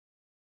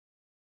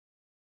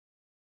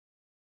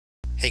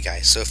Hey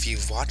guys, so if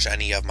you've watched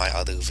any of my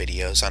other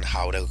videos on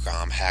how to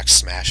ROM hack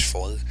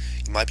SSB4,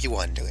 you might be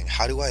wondering,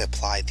 how do I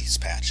apply these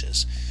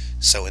patches?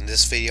 So in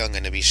this video I'm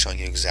going to be showing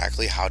you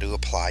exactly how to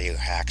apply your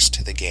hacks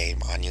to the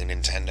game on your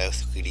Nintendo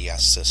 3DS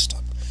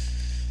system.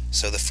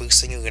 So the first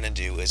thing you're going to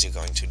do is you're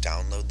going to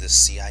download this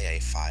CIA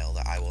file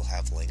that I will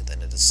have linked in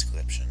the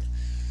description.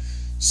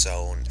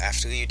 So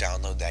after you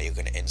download that, you're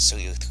going to insert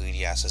your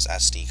 3DS's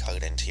SD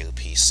card into your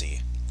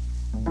PC.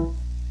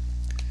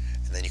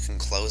 And then you can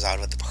close out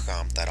of the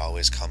prompt that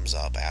always comes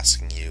up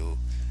asking you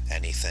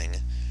anything,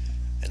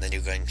 and then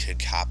you're going to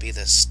copy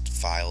this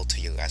file to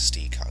your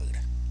SD card.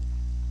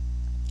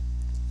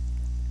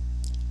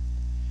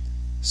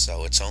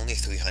 So it's only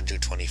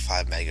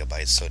 325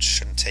 megabytes, so it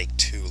shouldn't take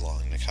too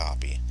long to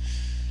copy.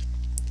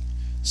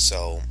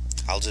 So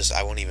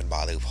I won't even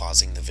bother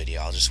pausing the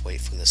video, I'll just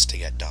wait for this to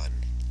get done.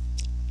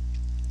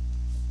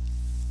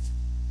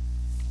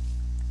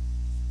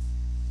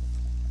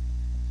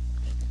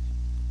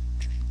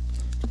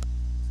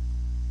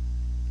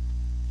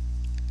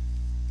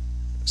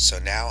 So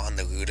now on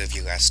the root of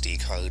your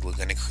SD card, we're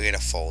going to create a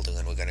folder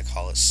and we're going to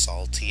call it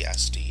Salty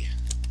SD.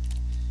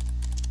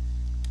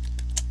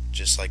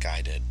 Just like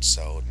I did.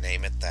 So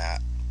name it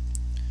that.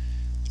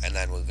 And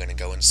then we're going to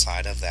go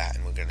inside of that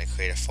and we're going to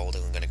create a folder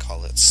and we're going to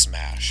call it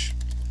Smash.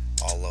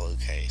 All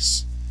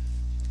lowercase.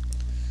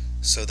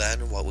 So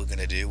then what we're going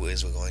to do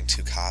is we're going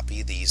to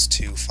copy these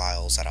two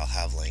files that I'll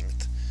have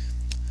linked.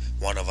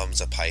 One of them is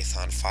a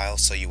Python file,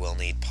 so you will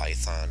need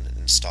Python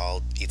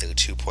installed, either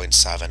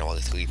 2.7 or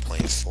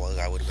 3.4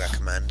 I would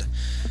recommend.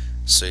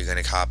 So you're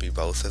going to copy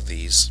both of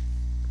these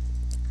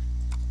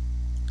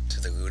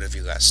to the root of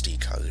your SD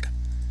card.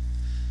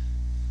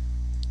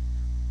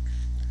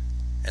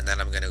 And then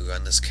I'm going to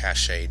run this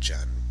cache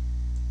gen.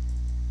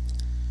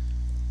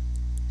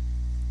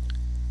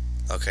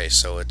 Okay,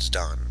 so it's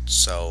done.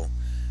 So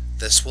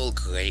this will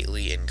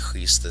greatly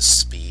increase the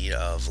speed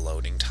of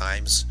loading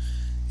times,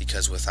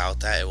 because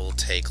without that it will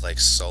take like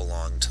so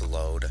long to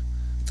load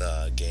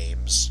the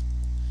games.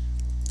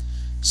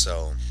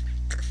 So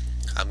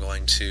I'm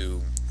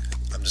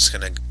just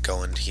gonna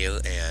go in here,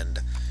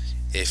 and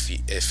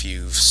if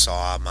you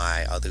saw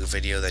my other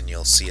video, then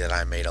you'll see that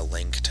I made a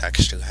link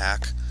texture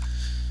hack.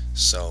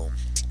 So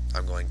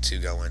I'm going to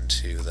go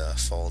into the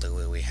folder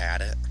where we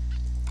had it.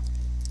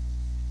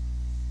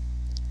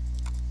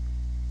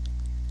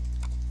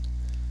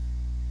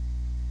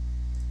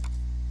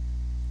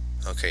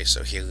 Okay,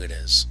 so here it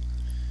is.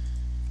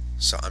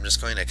 So I'm just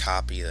going to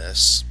copy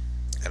this,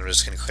 and I'm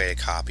just going to create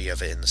a copy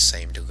of it in the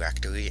same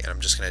directory, and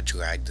I'm just going to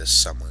drag this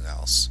somewhere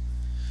else,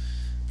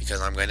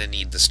 because I'm going to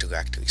need this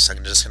directory. So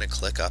I'm just going to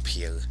click up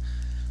here,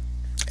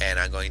 and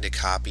I'm going to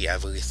copy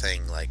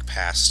everything like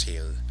past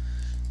here.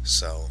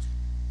 So,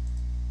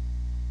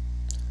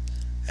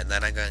 and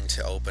then I'm going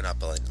to open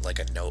up like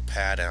a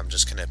notepad, and I'm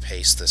just going to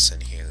paste this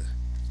in here,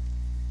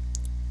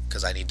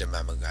 because I need to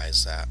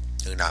memorize that.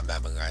 Or not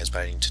memorize,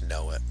 but I need to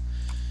know it.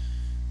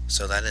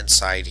 So then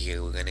inside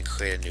here we're going to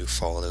create a new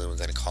folder and we're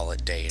going to call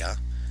it data,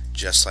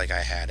 just like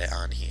I had it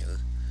on here.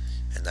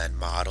 And then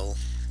model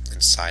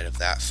inside of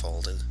that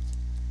folder.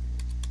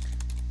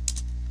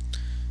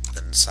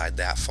 Then inside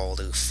that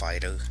folder,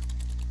 fighter.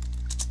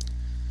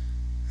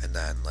 And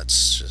then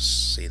let's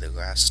just see the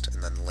rest.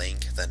 And then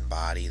link, then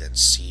body, then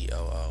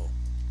COO.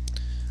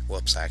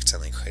 Whoops, I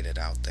accidentally created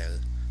out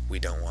there. We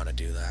don't want to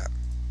do that.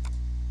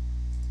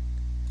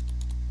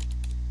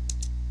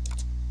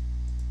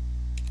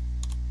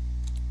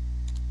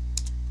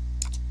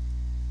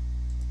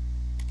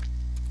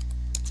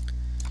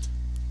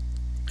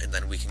 And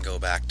then we can go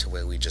back to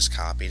where we just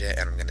copied it,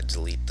 and I'm going to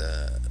delete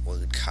the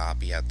word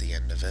copy at the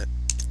end of it.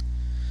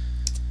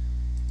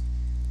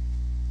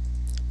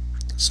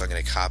 So I'm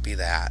going to copy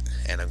that,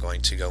 and I'm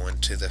going to go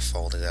into the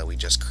folder that we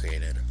just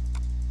created.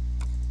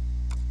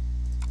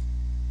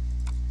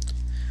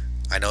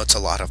 I know it's a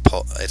lot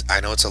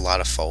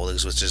of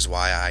folders, which is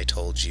why I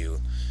told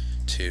you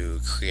to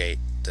create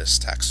this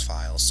text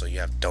file, so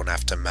you don't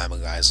have to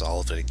memorize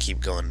all of it and keep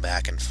going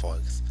back and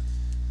forth.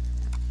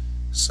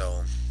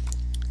 So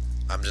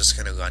I'm just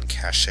going to run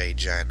cache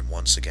gen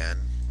once again.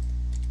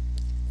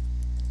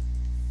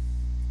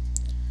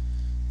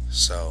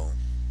 So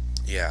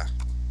yeah,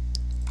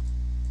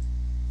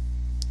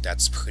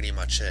 that's pretty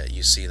much it.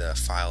 You see the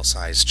file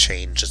size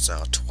changed, it's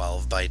now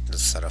 12 bytes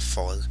instead of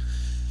 4.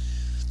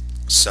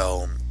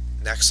 So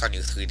next on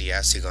your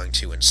 3DS you're going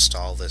to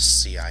install this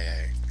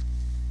CIA.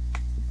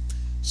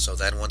 So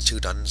then once you're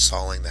done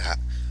installing that,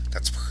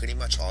 that's pretty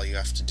much all you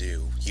have to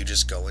do. You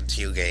just go into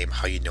your game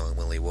how you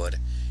normally would.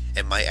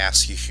 It might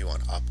ask you if you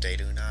want to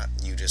update or not.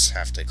 You just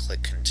have to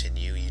click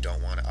continue. You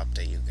don't want to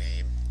update your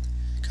game,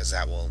 because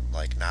that will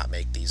like not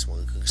make these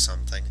work or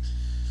something.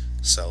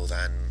 So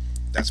then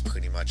that's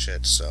pretty much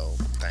it. So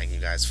thank you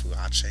guys for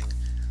watching.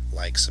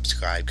 Like,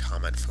 subscribe,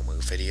 comment for more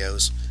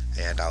videos,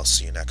 and I'll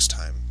see you next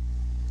time.